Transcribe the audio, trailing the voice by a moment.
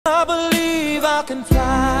I can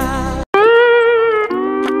fly.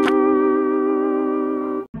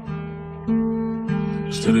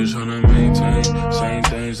 Still trying to maintain same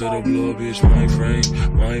things that'll blow a bitch my frame.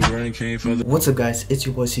 My brain came for the. What's up, guys? It's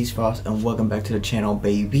your boy Frost, and welcome back to the channel,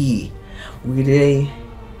 baby. Today,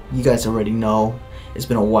 you guys already know it's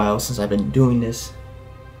been a while since I've been doing this.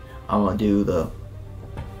 I'm gonna do the.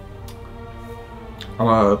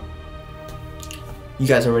 You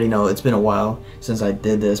guys already know it's been a while since I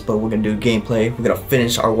did this, but we're gonna do gameplay. We're gonna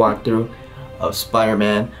finish our walkthrough of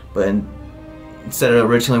Spider-Man, but instead of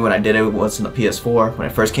originally when I did it was in the PS4 when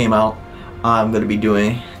it first came out, I'm gonna be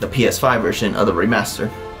doing the PS5 version of the remaster.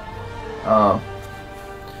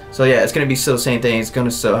 So yeah, it's gonna be still the same thing. It's gonna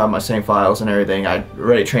still have my same files and everything. I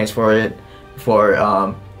already transferred it before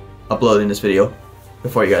uploading this video.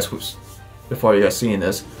 Before you guys seeing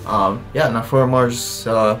this. Yeah, not for more.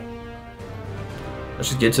 Let's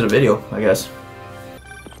just get to the video, I guess.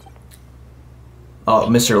 Oh,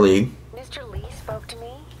 Mr. Lee. Mr. Lee spoke to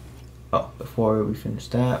me. Oh, before we finish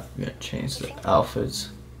that, we're gonna change the outfits.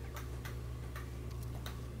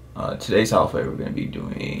 Today's outfit we're gonna be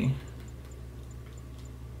doing.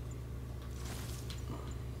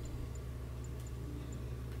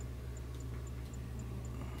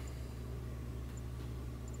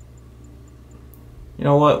 You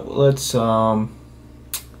know what? Let's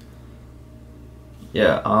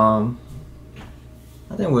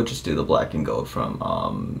I think we'll just do the black and gold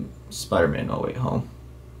from Spider-Man No Way Home.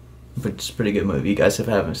 But it's a pretty good movie. You guys, if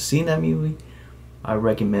you haven't seen that movie, I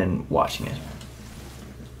recommend watching it.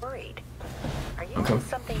 Worried. Are you Okay. doing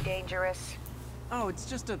something dangerous? Oh, it's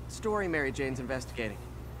just a story Mary Jane's investigating.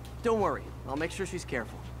 Don't worry, I'll make sure she's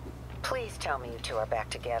careful. Please tell me you two are back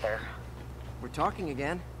together. We're talking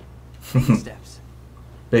again. Baby steps.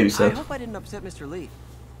 Baby I steps. hope I didn't upset Mr. Lee.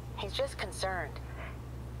 He's just concerned.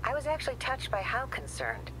 I was actually touched by how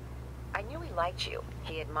concerned. I knew he liked you.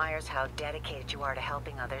 He admires how dedicated you are to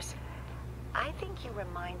helping others. I think you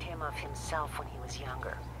remind him of himself when he was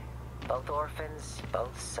younger. Both orphans,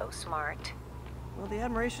 both so smart. Well, the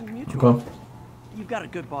admiration's mutual. Okay. You've got a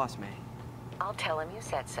good boss, May. I'll tell him you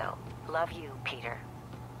said so. Love you, Peter.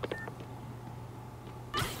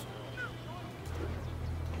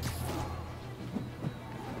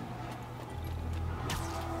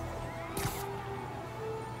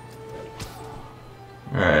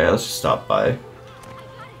 Alright, let's just stop by.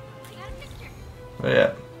 Oh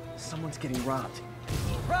yeah. Someone's getting robbed.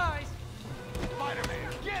 Surprise!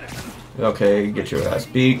 Spider-Man, get him! Okay, get your ass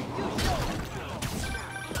beat.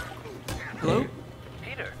 Hello?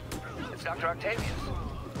 Peter, it's Dr. Octavius.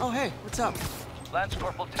 Oh, hey, what's up? Lance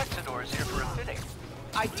Corporal Texador is here for a fitting.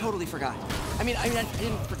 I totally forgot. I mean, I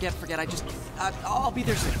didn't forget. I just, I'll be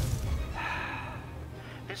there soon.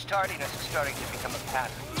 This tardiness is starting to become a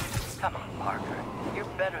pattern. Come on, Parker. You're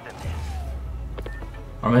better than this.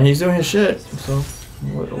 I mean, he's doing his shit, so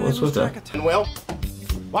what's with that? Well,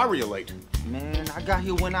 why were you late? Man, I got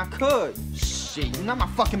here when I could. Shit, you're not my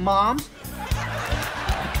fucking mom's.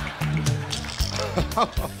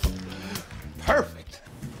 Perfect.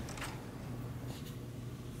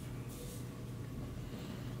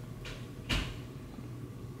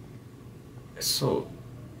 So,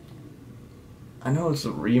 I know it's a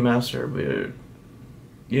remaster, but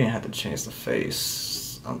you didn't have to change the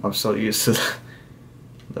face. I'm so used to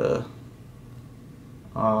the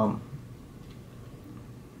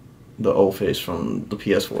old face from the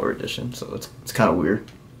PS4 edition, so it's kind of weird.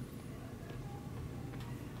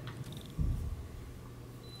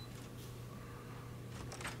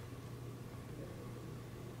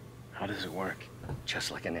 How does it work? Just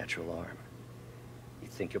like a natural arm. You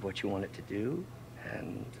think of what you want it to do,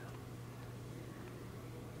 and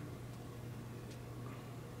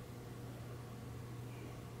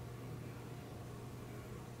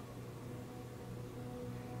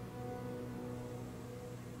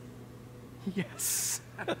Yes.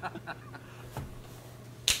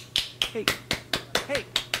 Hey,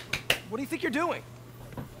 what do you think you're doing?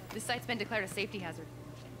 This site's been declared a safety hazard.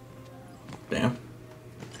 Damn.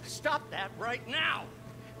 stop that right now!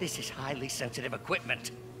 This is highly sensitive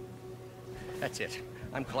equipment. That's it.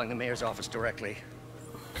 I'm calling the mayor's office directly.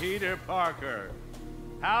 Peter Parker,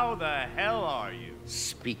 how the hell are you?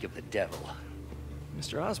 Speak of the devil.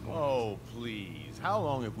 Mr. Osborn. Oh, please. How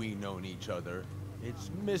long have we known each other?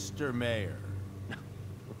 It's Mr. Mayor.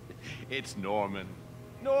 It's Norman.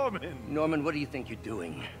 Norman! Norman, what do you think you're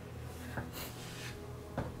doing?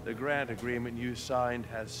 The grant agreement you signed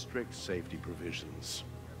has strict safety provisions.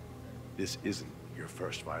 This isn't your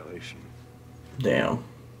first violation. Damn.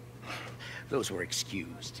 Those were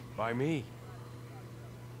excused. By me.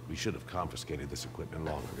 We should have confiscated this equipment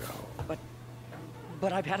long ago.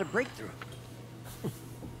 But I've had a breakthrough.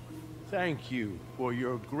 Thank you for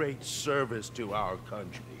your great service to our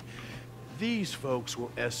country. These folks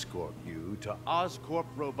will escort you to Oscorp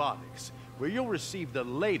Robotics, where you'll receive the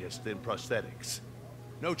latest in prosthetics.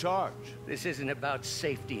 No charge. This isn't about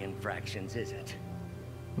safety infractions, is it?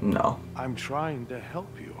 No. I'm trying to help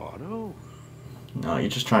you, Otto. No, you're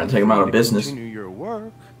just trying to take him out of business. Continue your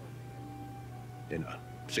work in a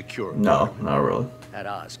secure No, environment. not really. At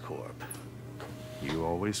Oscorp. You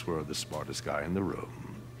always were the smartest guy in the room.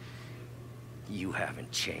 You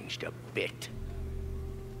haven't changed a bit.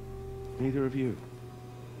 Neither of you.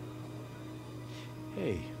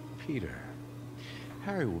 Hey, Peter.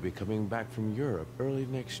 Harry will be coming back from Europe early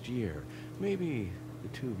next year. Maybe the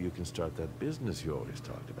two of you can start that business you always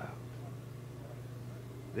talked about.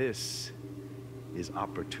 This is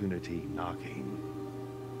opportunity knocking.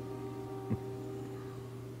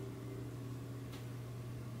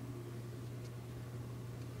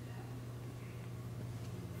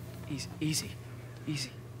 Easy.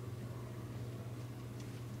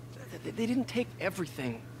 They didn't take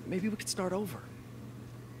everything. Maybe we could start over.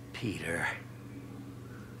 Peter,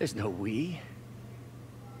 there's no we.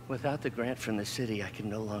 Without the grant from the city, I can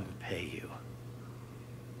no longer pay you.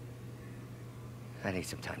 I need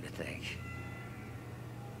some time to think.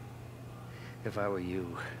 If I were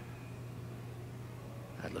you,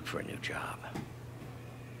 I'd look for a new job.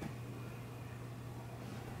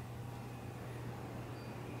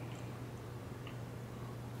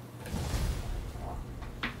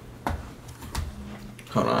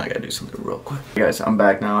 Hold on, I gotta do something real quick. Guys, I'm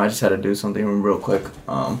back now. I just had to do something real quick.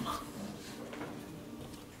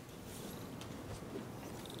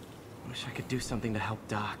 Wish I could do something to help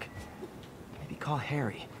Doc. Maybe call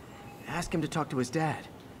Harry. Ask him to talk to his dad.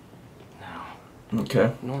 No.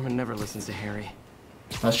 Okay. Norman never listens to Harry.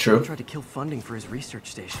 That's true. He tried to kill funding for his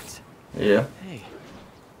research stations. Yeah. Hey,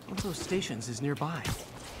 one of those stations is nearby.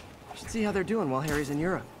 We should see how they're doing while Harry's in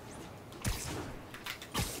Europe.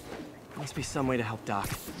 Must be some way to help Doc.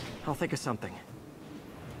 I'll think of something.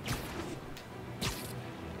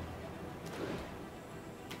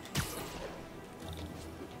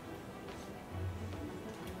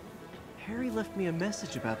 Harry left me a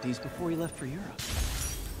message about these before he left for Europe.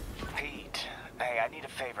 Pete, hey, I need a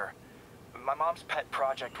favor. My mom's pet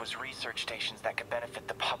project was research stations that could benefit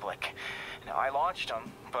the public. Now, I launched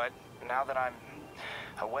them, but now that I'm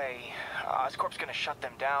away, Oscorp's gonna shut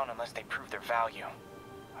them down unless they prove their value.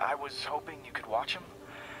 I was hoping you could watch them.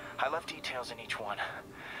 I left details in each one.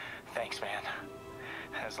 Thanks, man.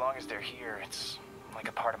 As long as they're here, it's like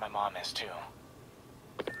a part of my mom is, too.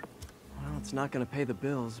 Well, it's not gonna pay the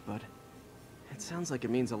bills, but it sounds like it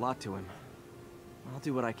means a lot to him. I'll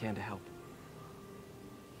do what I can to help.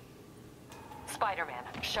 Spider-Man,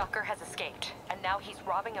 Shocker has escaped, and now he's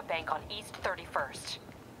robbing a bank on East 31st.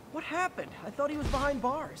 What happened? I thought he was behind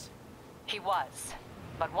bars. He was.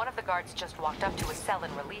 But one of the guards just walked up to his cell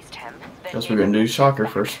and released him. Guess we're gonna do Shocker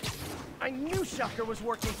first. I knew Shocker was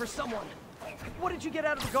working for someone. What did you get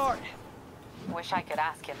out of the guard? Wish I could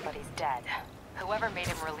ask him, but he's dead. Whoever made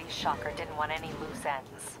him release Shocker didn't want any loose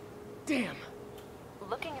ends. Damn.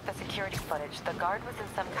 Looking at the security footage, the guard was in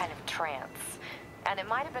some kind of trance. And it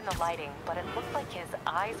might have been the lighting, but it looked like his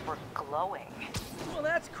eyes were glowing. Well,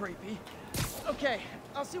 that's creepy. Okay,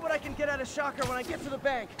 I'll see what I can get out of Shocker when I get to the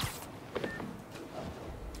bank.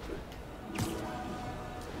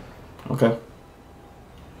 Okay.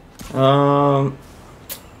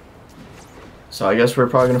 So I guess we're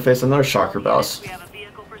probably gonna face another Shocker boss. We have a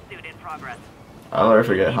vehicle pursuit in progress. I'll never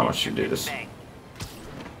forget how much you do this.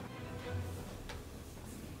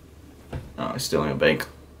 Oh, he's stealing a bank.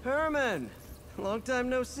 Herman, long time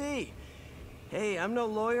no see. Hey, I'm no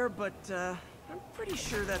lawyer, but I'm pretty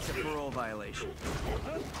sure that's a parole violation.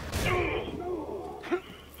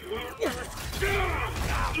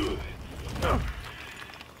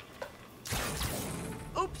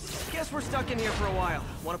 Oops, guess we're stuck in here for a while.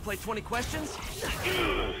 Want to play 20 questions?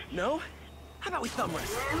 No? How about we thumb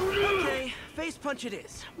wrestle? Okay, face punch it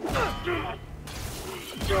is.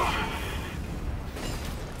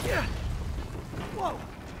 Yeah. Whoa,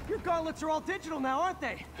 your gauntlets are all digital now, aren't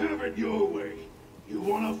they? Have it your way. You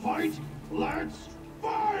wanna fight? Let's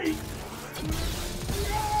fight!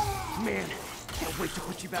 Man, can't wait to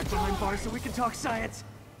put you back behind bars so we can talk science.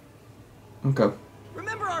 Okay.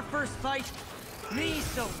 Remember our first fight? Me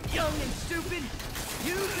so young and stupid,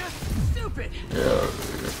 you just stupid. Yeah.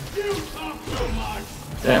 You talk so much.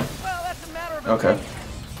 Damn. Well, that's a matter of Okay. opinion.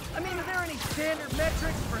 I mean, are there any standard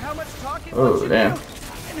metrics for how much talking Oh, one should damn. do?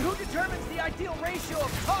 And who determines the ideal ratio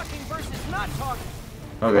of talking versus not talking?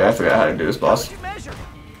 Okay, I forgot how to do this, How boss. would you measure?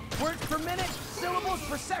 Words per minute? Syllables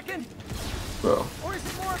per second? Bro. Or is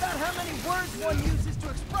it more about how many words one uses to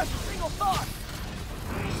express a single thought.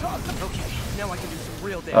 Okay, now I can do some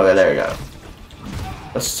real damage. Okay, there you go.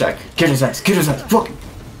 Let's check. Get his ass. Get his ass. Fuck him.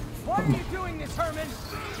 Why are you doing this, Herman?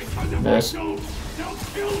 This.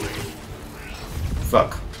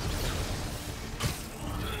 Fuck.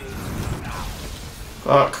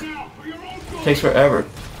 Fuck. Takes forever.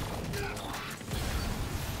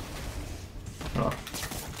 Oh.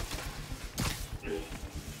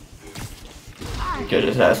 Get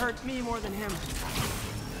his ass. Hurt me more than him.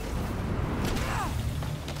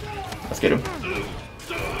 Let's get him.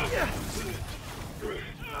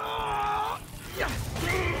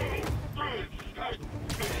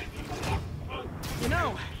 You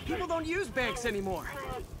know, people don't use banks anymore.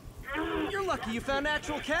 You're lucky you found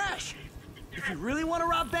actual cash. If you really want to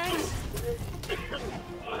rob banks,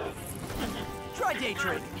 try day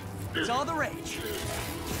trading. It's all the rage.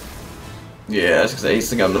 Yeah, that's because I used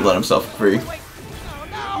to get him to let himself free. Wait. Oh,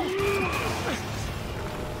 no!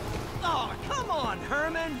 Oh, come on,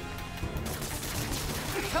 Herman.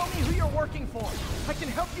 Tell me who you're working for. I can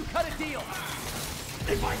help you cut a deal.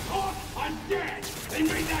 If I talk, I'm dead. They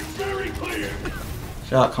made that very clear.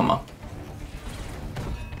 Shut up, come on.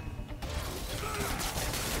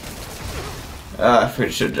 I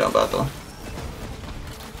pretty should jump out though.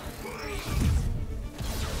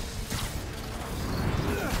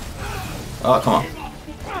 Oh, come on.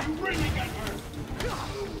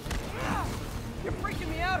 You're freaking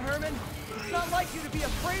me out, Herman. It's not like you to be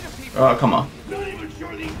afraid of people. Oh, come on. Not even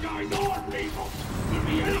sure these guys are people. Could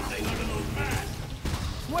be anything under those masks.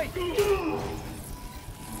 Wait.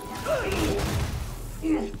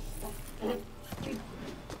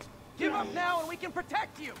 Give up now and we can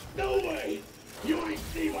protect you. No way. You ain't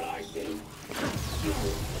see what I see.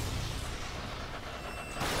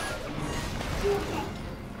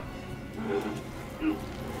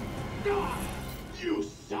 You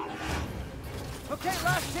son of a... Okay,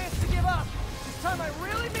 last chance to give up. This time I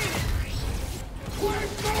really mean it. We're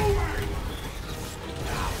moving!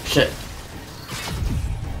 Shit.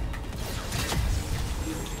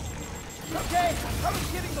 Okay, I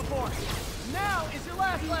was kidding before. Now is your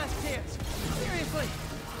last chance. Seriously.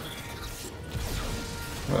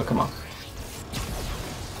 Oh, come on.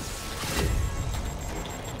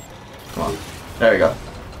 Come on. There you go.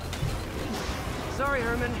 Sorry,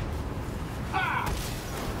 Herman.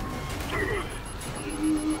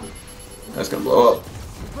 That's gonna blow up.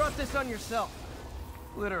 You brought this on yourself.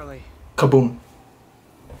 Literally. Kaboom.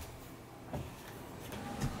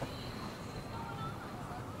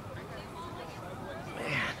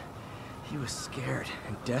 Man, he was scared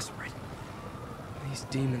and desperate. These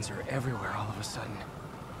demons are everywhere all of a sudden.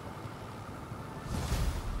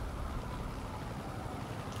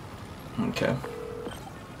 Okay.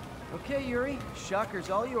 Okay, Yuri. Shocker's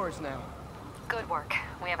all yours now. Good work.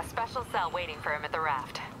 We have a special cell waiting for him at the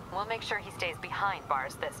raft. We'll make sure he stays behind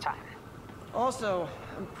bars this time. Also,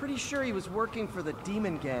 I'm pretty sure he was working for the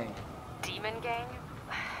Demon Gang. Demon Gang?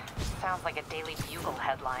 Sounds like a Daily Bugle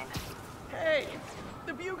headline. Hey!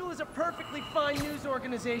 The Bugle is a perfectly fine news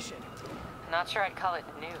organization. Not sure I'd call it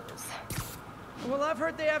news. Well, I've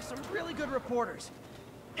heard they have some really good reporters.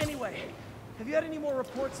 Anyway, have you had any more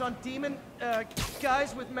reports on demon,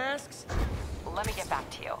 guys with masks? Let me get back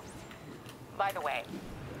to you. By the way,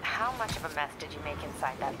 how much of a mess did you make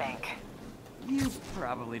inside that bank? You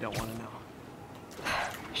probably don't want to know.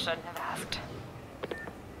 Shouldn't have asked.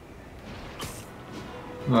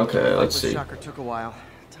 Okay, let's see. Shocker took a while.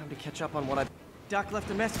 Time to catch up on what I... Doc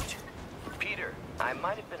left a message. Peter, I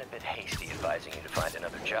might have been a bit hasty advising you to find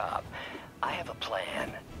another job. I have a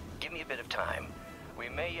plan. Give me a bit of time. We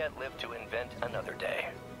may yet live to invent another day.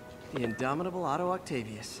 The indomitable Otto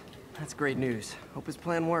Octavius. That's great news. Hope his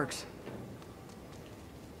plan works.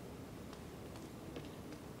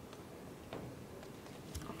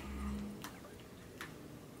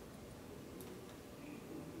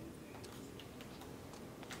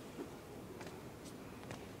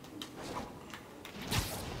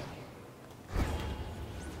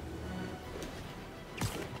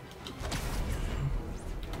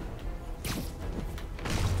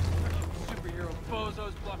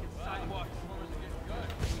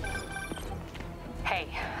 Hey,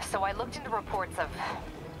 so I looked into reports of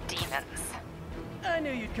demons. I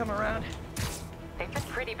knew you'd come around. They've been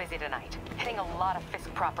pretty busy tonight, hitting a lot of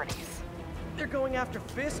Fisk properties. They're going after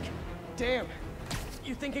Fisk? Damn.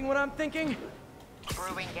 You thinking what I'm thinking?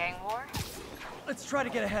 Brewing gang war? Let's try to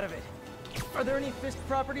get ahead of it. Are there any Fisk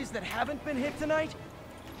properties that haven't been hit tonight?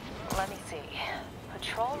 Let me see.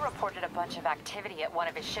 Patrol reported a bunch of activity at one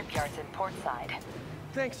of his shipyards in Portside.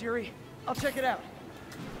 Thanks, Yuri. I'll check it out.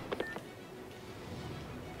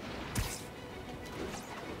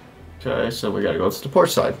 Okay, so we gotta go to the port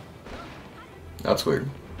side. That's weird.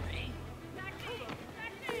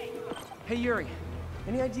 Hey Yuri,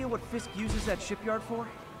 any idea what Fisk uses that shipyard for?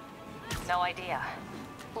 No idea.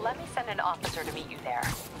 Let me send an officer to meet you there.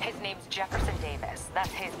 His name's Jefferson Davis. That's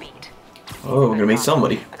his beat. Oh, we're gonna meet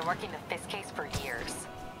somebody. Been working the Fisk case for years.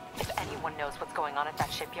 If anyone knows what's going on at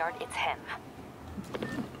that shipyard, it's him.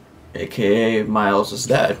 AKA Miles'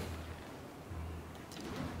 dad.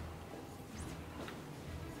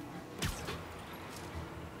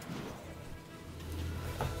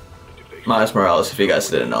 Miles Morales, if you guys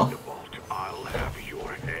didn't know. I'll have your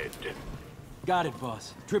head. Got it,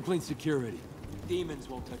 boss. Tripling security. Demons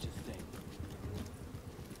won't touch a thing.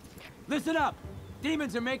 Listen up!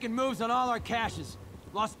 Demons are making moves on all our caches.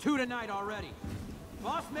 Lost 2 tonight already.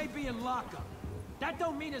 Boss may be in lockup. That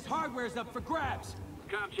don't mean his hardware's up for grabs.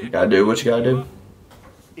 You gotta do what you gotta do.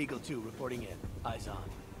 Eagle 2 reporting in. Eyes on.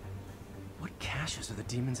 What caches are the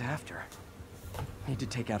demons after? Need to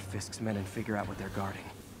take out Fisk's men and figure out what they're guarding.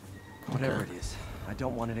 Whatever it is, I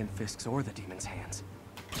don't want it in Fisk's or the demons' hands.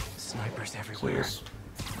 Snipers everywhere.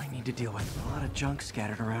 I need to deal with a lot of junk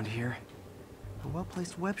scattered around here. A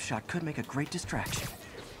well-placed web shot could make a great distraction.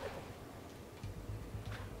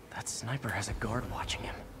 That sniper has a guard watching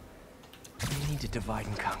him. We need to divide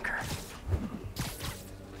and conquer.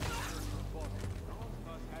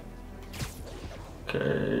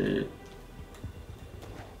 Okay.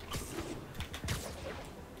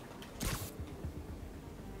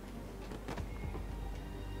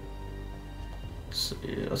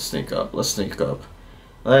 Let's sneak up. Let's sneak up.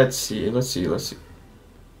 Let's see.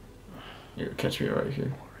 Here, catch me right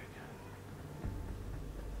here.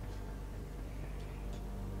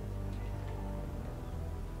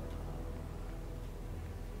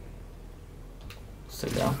 Stay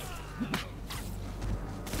down.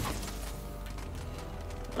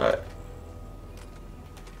 Alright.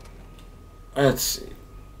 Let's see.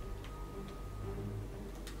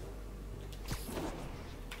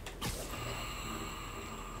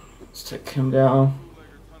 Let's take him down.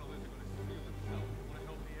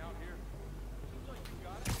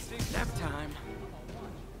 Nap time.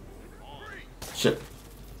 Shit.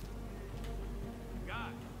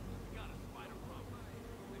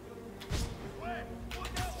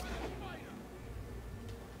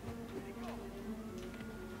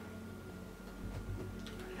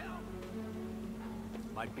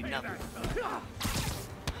 Might be nothing.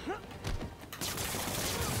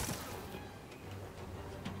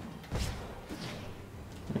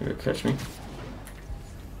 You're gonna catch me. I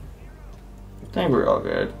think we're all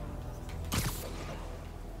good.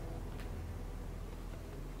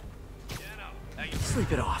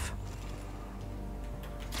 Sleep it off.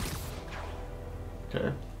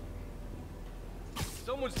 Okay.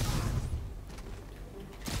 Someone's.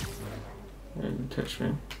 You can catch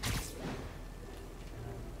me.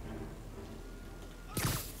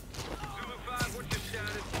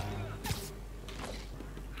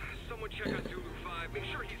 Check on Zulu 5. Make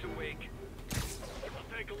sure he's awake.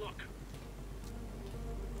 I'll take a look.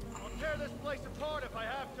 I'll tear this place apart if I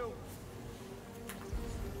have to.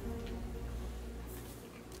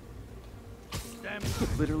 Damn.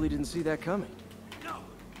 Literally didn't see that coming. No.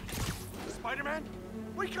 Spider-Man,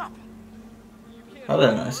 wake up. How did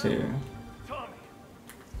I see you? Tommy.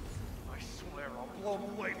 I swear I'll blow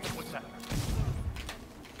him away from what's happening.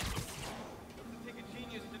 Doesn't take a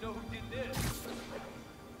genius to know who did this.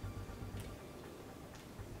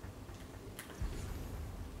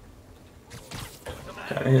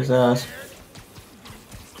 Got his ass.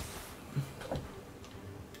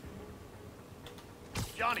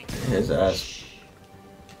 Johnny. His ass.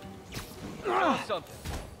 Something.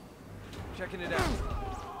 Checking it out.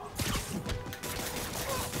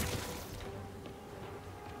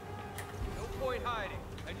 No point hiding.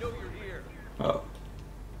 I know you're here. Oh.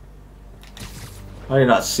 How do you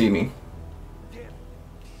not see me? Kicking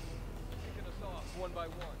us off one by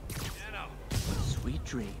one. Sweet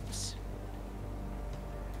dreams.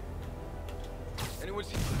 Anyone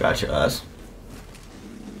see? Gotcha, ass.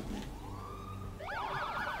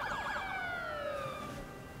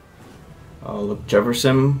 Oh, look,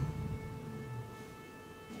 Jefferson.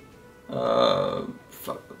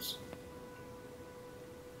 Fuck this.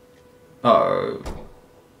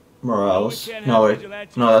 Morales. No,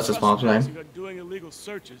 wait. No, that's his mom's name.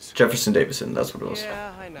 Jefferson Davidson, that's what it was.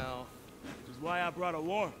 Yeah, I know. Which is why I brought a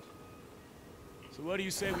warrant. So what do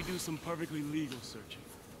you say we do some perfectly legal searching?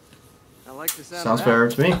 I like the sound. Sounds fair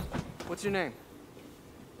to me. What's your name?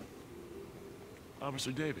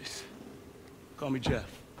 Officer Davis. Call me Jeff.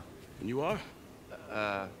 And you are?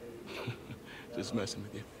 Just messing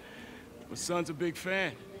with you. My son's a big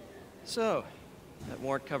fan. So, That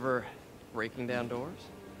warrant cover breaking down doors?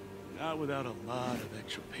 Not without a lot of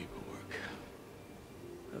extra paperwork.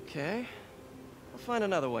 Okay. I'll find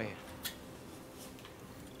another way in.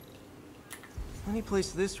 Any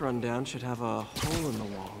place this rundown should have a hole in the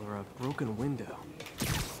wall or a broken window.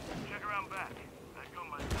 Check around back. That go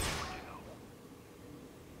might tell you what you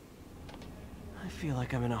know. I feel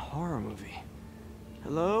like I'm in a horror movie.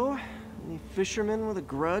 Hello? Any fisherman with a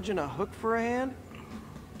grudge and a hook for a hand?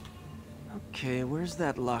 Okay, where's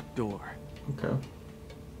that locked door? Okay.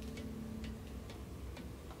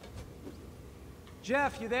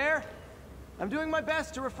 Jeff, you there? I'm doing my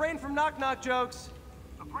best to refrain from knock-knock jokes.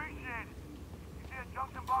 Appreciate it. You see a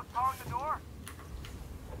junction box powering the door?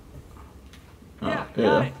 Yeah,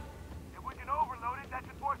 got it. If we can overload it, that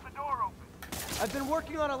should force the door open. I've been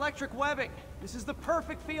working on electric webbing. This is the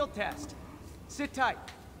perfect field test. Sit tight.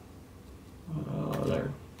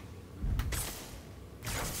 There.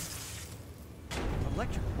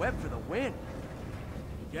 Electric web for the win.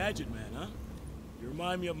 Gadget man, huh? You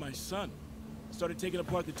remind me of my son. Started taking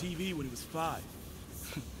apart the TV when he was 5.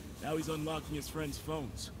 Now he's unlocking his friends'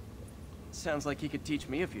 phones. Sounds like he could teach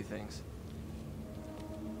me a few things.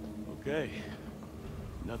 Okay.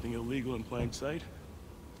 Nothing illegal in plain sight?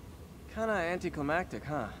 Kinda anticlimactic,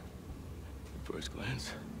 huh? At first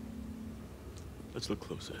glance. Let's look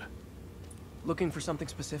closer. Looking for something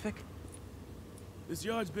specific? This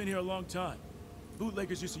yard's been here a long time.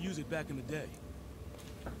 Bootleggers used to use it back in the day.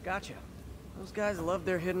 Gotcha. Those guys love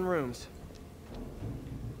their hidden rooms.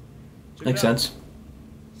 Check Makes it out. sense.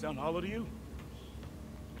 Sound hollow to you?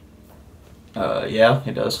 Yeah,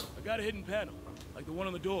 it does. I got a hidden panel, like the one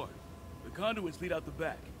on the door. The conduits lead out the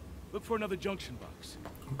back. Look for another junction box.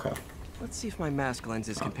 Okay. Let's see if my mask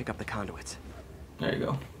lenses can pick up the conduits. There you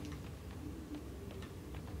go.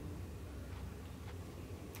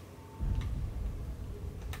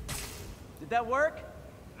 Did that work?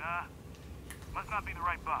 Nah. Must not be the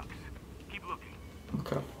right box. Keep looking.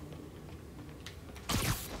 Okay.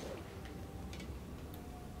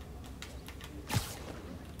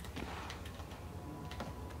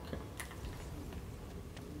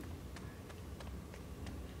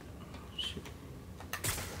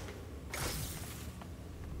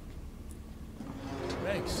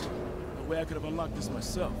 Thanks. No way I could have unlocked this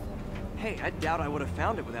myself. Hey, I doubt I would have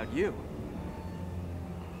found it without you.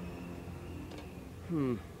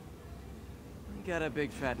 I got a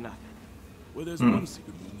big fat nothing. Well, there's one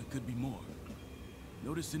secret room. There could be more.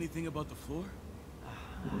 Notice anything about the floor?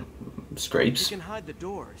 Scrapes. You can hide the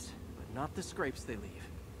doors, but not the scrapes they leave.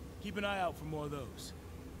 Keep an eye out for more of those.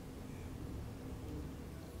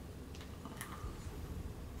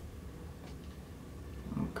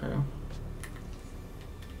 Okay.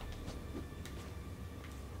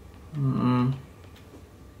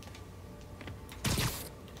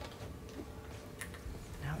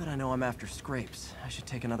 Now that I know I'm after scrapes, I should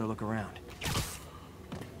take another look around.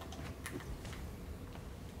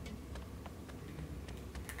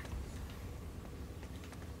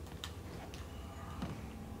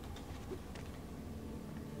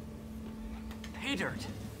 Pay dirt.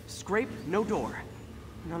 Scrape, no door.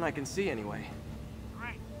 None I can see anyway.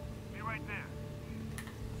 Great. Be right there.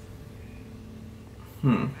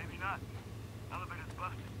 Hmm. Maybe not. Elevator's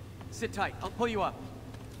busted. Sit tight. I'll pull you up.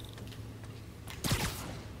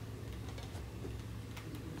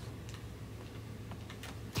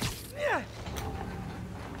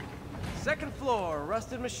 Second floor,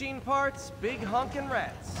 rusted machine parts, big honkin'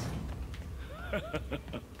 rats.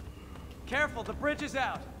 Careful, the bridge is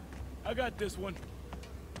out. I got this one.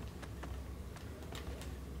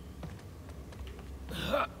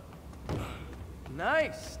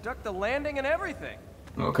 Nice, stuck the landing and everything.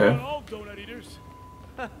 Okay. Not all donut eaters.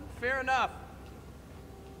 Fair enough.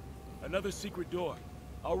 Another secret door.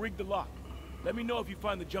 I'll rig the lock. Let me know if you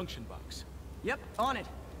find the junction box. Yep, on it.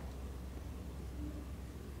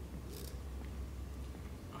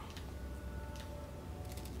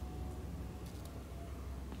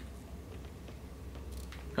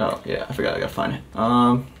 Oh, yeah, I forgot I gotta find it.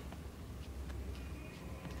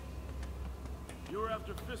 You were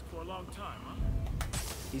after Fisk for a long time, huh?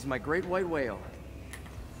 He's my great white whale.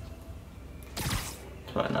 That's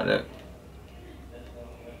probably not it.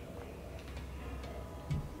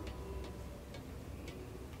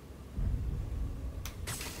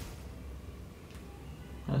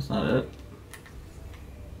 That's not it.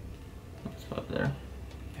 That's about there.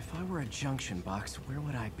 If I were a junction box, where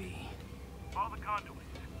would I be? Follow the conduits.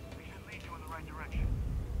 We should lead you in the right direction.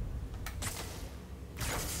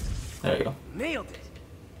 There you go. Nailed it!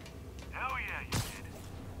 Hell yeah, you did.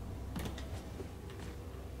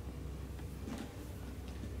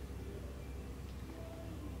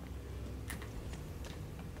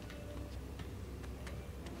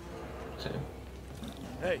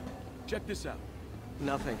 Hey, check this out.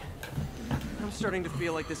 Nothing. I'm starting to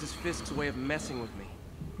feel like this is Fisk's way of messing with me.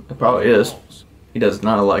 It probably is. He does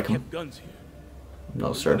not like him. Guns here.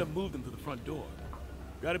 No, sir. We're gonna move them to the front door.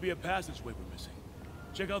 Gotta be a passageway we're missing.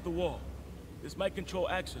 Check out the wall. This might control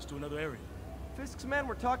access to another area. Fisk's men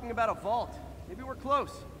were talking about a vault. Maybe we're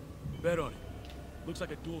close. Bet on it. Looks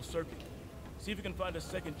like a dual circuit. See if you can find a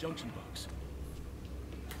second junction box.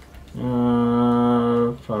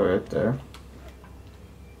 Probably right there.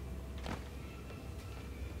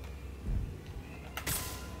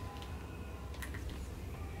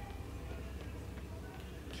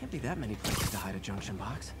 Can't be that many places to hide a junction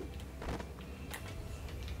box.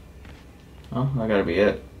 Oh, that gotta be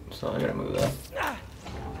it. So I gotta move that.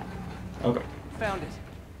 Okay. Found it.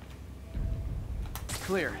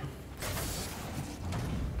 Clear.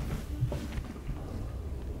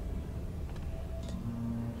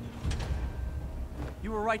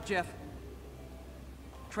 You were right, Jeff.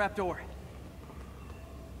 Trapdoor.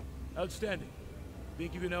 Outstanding.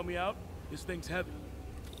 Think you can help me out? This thing's heavy.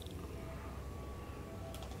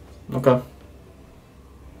 Okay.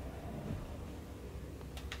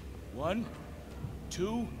 1,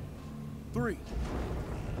 2, 3.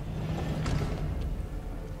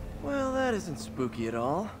 Well, that isn't spooky at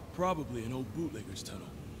all. Probably an old bootlegger's tunnel.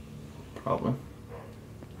 Probably.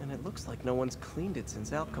 And it looks like no one's cleaned it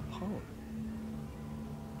since Al Capone.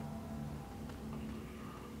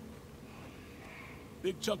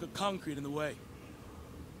 Big chunk of concrete in the way.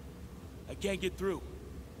 I can't get through.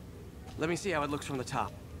 Let me see how it looks from the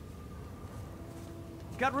top.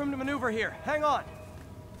 Got room to maneuver here. Hang on.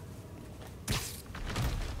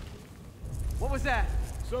 What was that?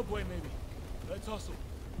 Subway, maybe. Let's hustle.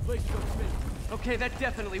 Place to go safe. Okay, that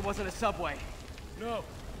definitely wasn't a subway. No.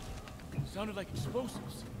 Sounded like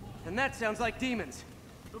explosives. And that sounds like demons.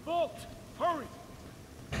 The vault! Hurry!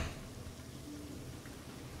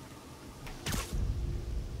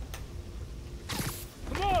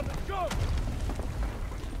 Come on, let's go!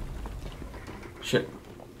 Shit.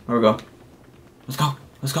 There we go. Let's go.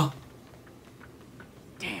 Let's go.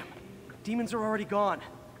 Damn. Demons are already gone.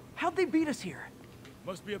 How'd they beat us here?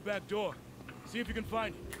 Must be a back door. See if you can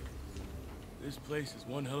find it. This place is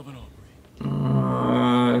one hell of an armory.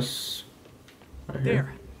 Right there.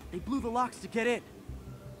 here. They blew the locks to get in.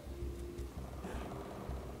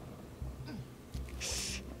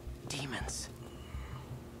 Shh. Demons.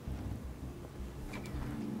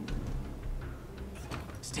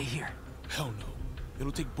 Stay here. Hell no.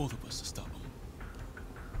 It'll take both of us to stop them.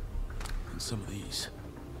 And some of these.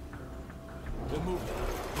 They're moving.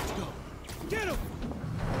 Let's go. Get him!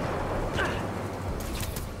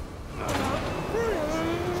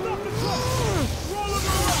 Stop the truck! Roll him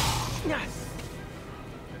around!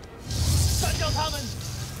 Shotgun coming!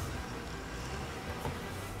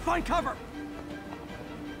 Find cover!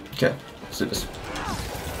 Okay, let's do this.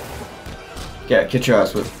 Yeah, get your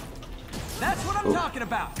ass with. That's what I'm talking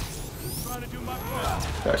about! Trying to do my part.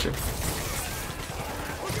 Gotcha.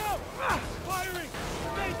 Look out! Firing!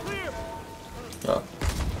 Stay clear! Oh.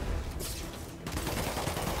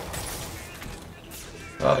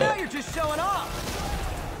 Oh, Now yeah. you're just showing off!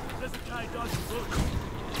 There's a guy dodging bullets.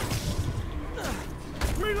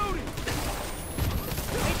 Reloading!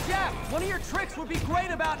 Hey, Jeff, one of your tricks would be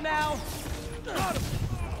great about now! Got him!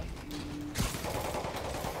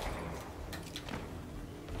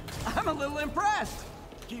 I'm a little impressed!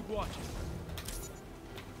 Keep watching.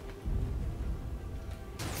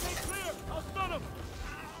 Stay clear! I'll stun him!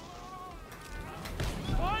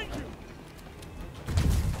 Behind you!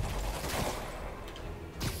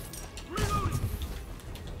 Reloading!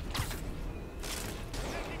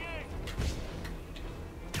 Taking aim!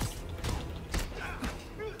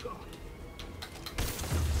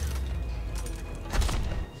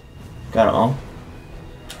 Got it all.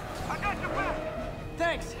 I got your back!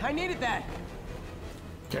 Thanks, I needed that.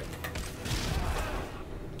 Okay.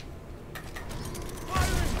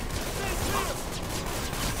 Firing! Stay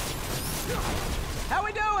clear! How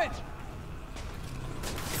we doing?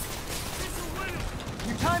 Think we're winning!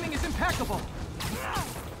 Your timing is impeccable.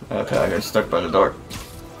 Okay, I got stuck by the door.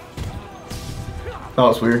 That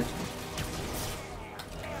was weird.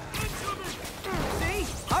 See?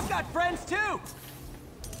 I've got friends too!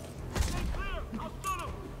 Stay clear! I'll stun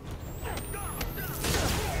him!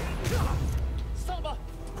 Samba!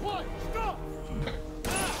 One! Stop!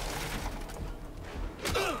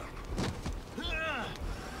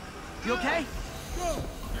 You okay? Go!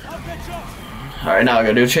 I'll catch up! Alright, now I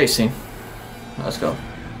gotta do a chase scene. Let's go.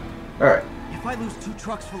 Alright. If I lose 2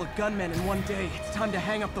 trucks full of gunmen in one day, it's time to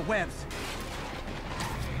hang up the webs.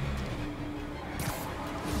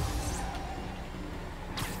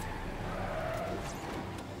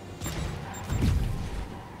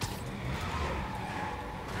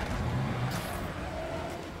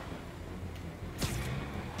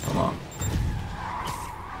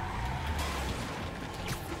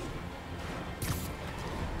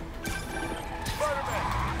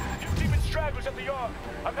 the yard.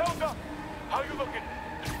 I'm held up. How you looking?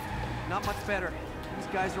 Not much better. These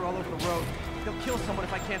guys are all over the road. They'll kill someone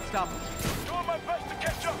if I can't stop them. Doing my best to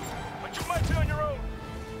catch up, but you might be on your own.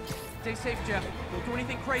 Stay safe, Jeff. Don't do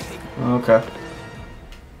anything crazy. Okay.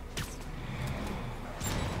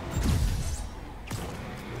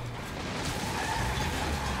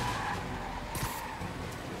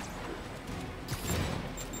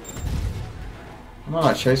 I'm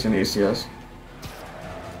not chasing these guys.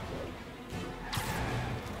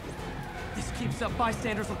 This keeps up,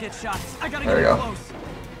 bystanders will get shot. I gotta There we get go. close.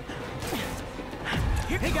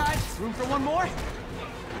 Hey guys, room for one more?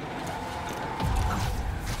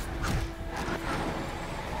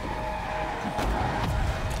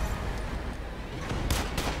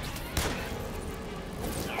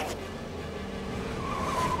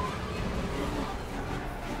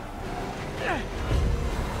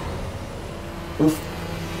 Oof.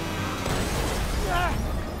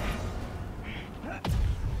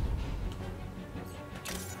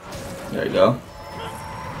 There you go.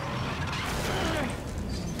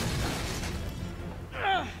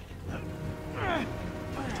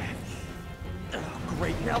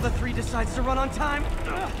 Great, now the 3 decides to run on time.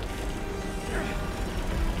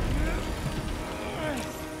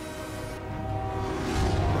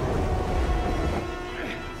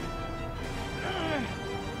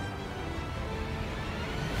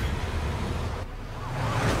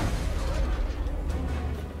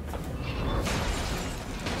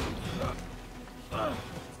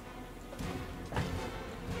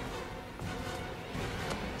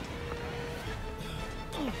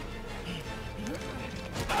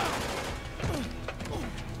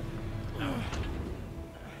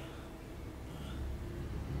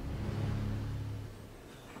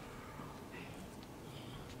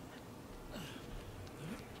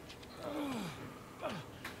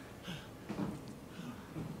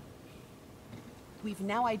 We've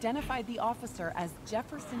now identified the officer as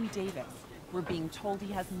Jefferson Davis. We're being told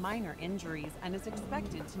he has minor injuries and is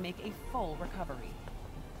expected to make a full recovery.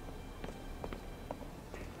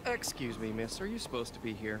 Excuse me, miss. Are you supposed to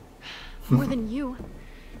be here? More than you.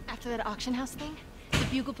 After that auction house thing, the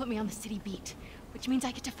Bugle put me on the city beat, which means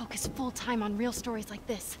I get to focus full time on real stories like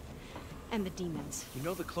this. And the demons. You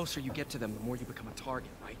know the closer you get to them, the more you become a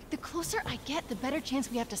target, right? The closer I get, the better chance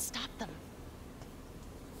we have to stop them.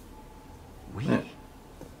 We? Yeah.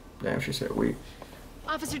 Damn, she said we.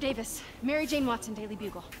 Officer Davis, Mary Jane Watson, Daily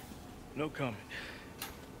Bugle. No comment.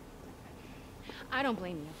 I don't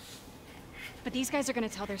blame you. But these guys are gonna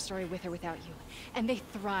tell their story with or without you. And they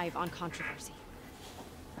thrive on controversy.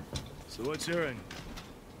 So what's your end?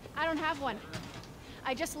 I don't have one.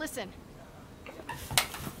 I just listen.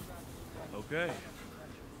 Okay.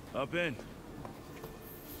 Up in.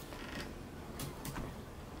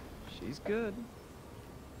 She's good.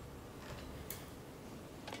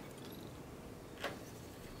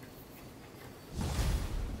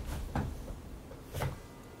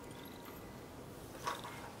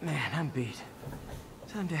 Man, I'm beat.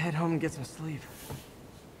 Time to head home and get some sleep.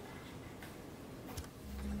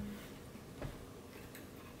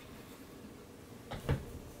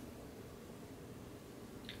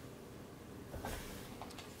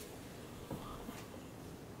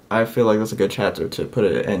 I feel like that's a good chapter to put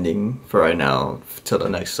an ending for right now till the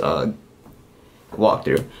next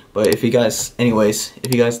walkthrough. But if you guys, anyways,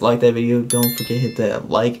 if you guys like that video, don't forget to hit that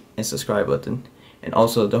like and subscribe button. And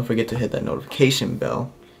also don't forget to hit that notification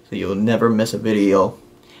bell so you'll never miss a video.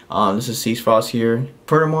 This is Cease Frost here.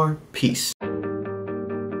 Furthermore, peace.